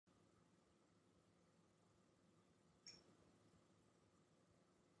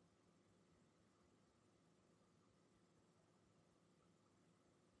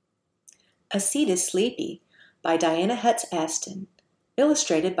A Seed is Sleepy by Dianna Aston,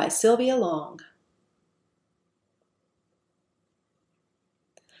 illustrated by Sylvia Long.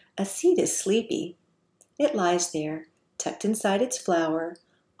 A seed is sleepy. It lies there, tucked inside its flower,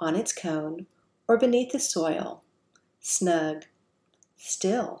 on its cone, or beneath the soil, snug,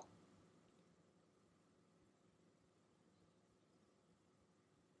 still.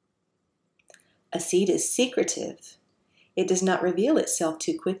 A seed is secretive. It does not reveal itself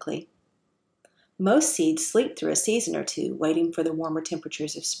too quickly. Most seeds sleep through a season or two, waiting for the warmer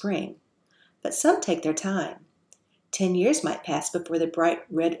temperatures of spring, but some take their time. 10 years might pass before the bright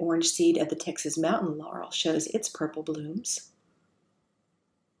red-orange seed of the Texas mountain laurel shows its purple blooms.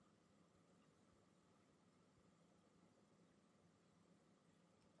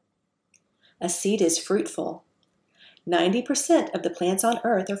 A seed is fruitful. 90% of the plants on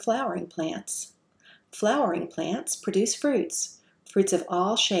Earth are flowering plants. Flowering plants produce fruits of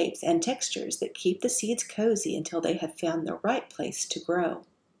all shapes and textures that keep the seeds cozy until they have found the right place to grow.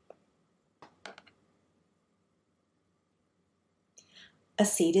 A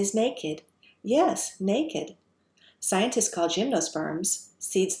seed is naked. Yes, naked. Scientists call gymnosperms,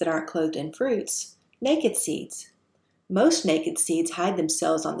 seeds that aren't clothed in fruits, naked seeds. Most naked seeds hide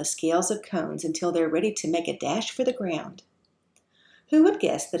themselves on the scales of cones until they're ready to make a dash for the ground. Who would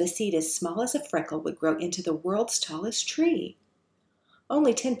guess that a seed as small as a freckle would grow into the world's tallest tree?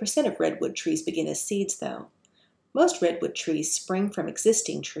 Only 10% of redwood trees begin as seeds, though. Most redwood trees spring from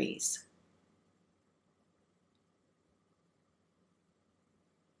existing trees.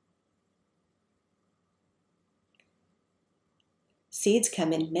 Seeds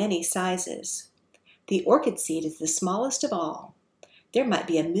come in many sizes. The orchid seed is the smallest of all. There might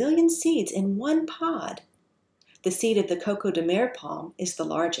be 1,000,000 seeds in one pod. The seed of the Coco de Mer palm is the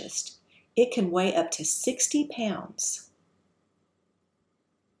largest. It can weigh up to 60 pounds.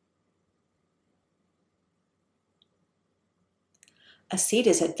 A seed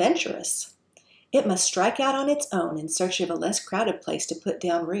is adventurous. It must strike out on its own in search of a less crowded place to put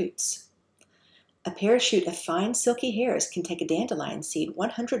down roots. A parachute of fine silky hairs can take a dandelion seed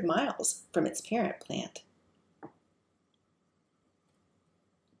 100 miles from its parent plant.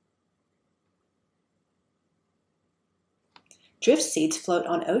 Drift seeds float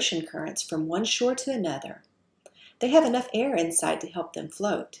on ocean currents from one shore to another. They have enough air inside to help them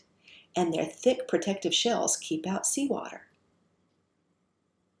float, and their thick protective shells keep out seawater.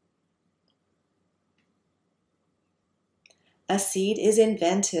 A seed is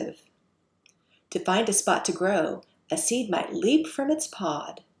inventive. To find a spot to grow, a seed might leap from its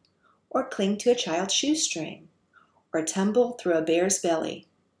pod, or cling to a child's shoestring, or tumble through a bear's belly.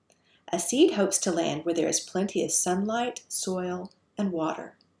 A seed hopes to land where there is plenty of sunlight, soil, and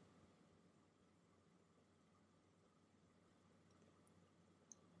water.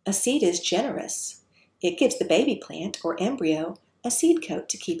 A seed is generous. It gives the baby plant, or embryo, a seed coat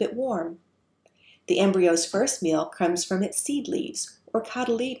to keep it warm. The embryo's first meal comes from its seed leaves, or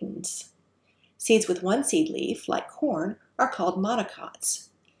cotyledons. Seeds with one seed leaf, like corn, are called monocots.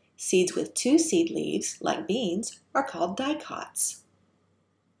 Seeds with 2 seed leaves, like beans, are called dicots.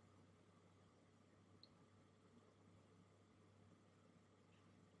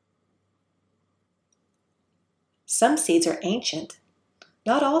 Some seeds are ancient.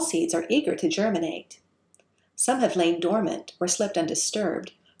 Not all seeds are eager to germinate. Some have lain dormant or slept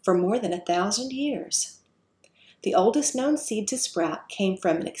undisturbed for more than 1,000 years. The oldest known seed to sprout came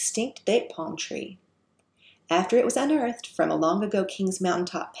from an extinct date palm tree. After it was unearthed from a long-ago king's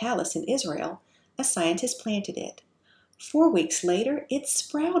mountaintop palace in Israel, a scientist planted it. 4 weeks later, it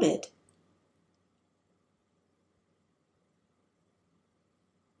sprouted.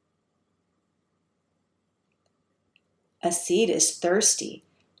 A seed is thirsty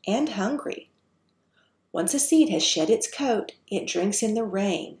and hungry. Once a seed has shed its coat, it drinks in the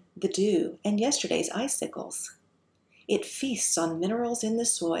rain, the dew, and yesterday's icicles. It feasts on minerals in the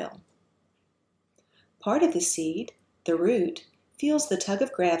soil. Part of the seed, the root, feels the tug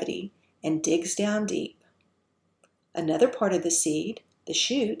of gravity and digs down deep. Another part of the seed, the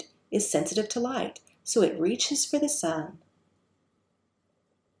shoot, is sensitive to light, so it reaches for the sun.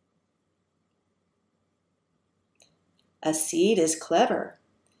 A seed is clever.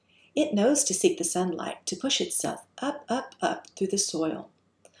 It knows to seek the sunlight, to push itself up, up, up through the soil.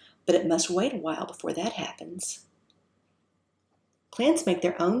 But it must wait a while before that happens. Plants make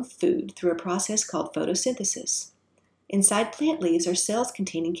their own food through a process called photosynthesis. Inside plant leaves are cells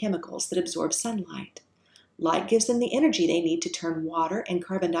containing chemicals that absorb sunlight. Light gives them the energy they need to turn water and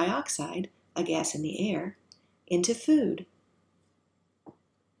carbon dioxide, a gas in the air, into food.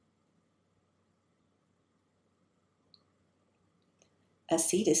 A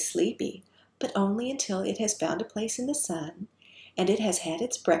seed is sleepy. but only until it has found a place in the sun and it has had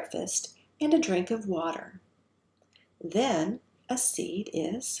its breakfast and a drink of water. Then a seed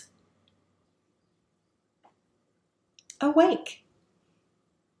is awake.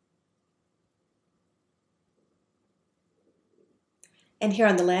 And here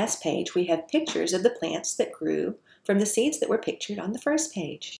on the last page, we have pictures of the plants that grew from the seeds that were pictured on the first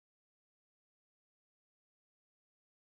page.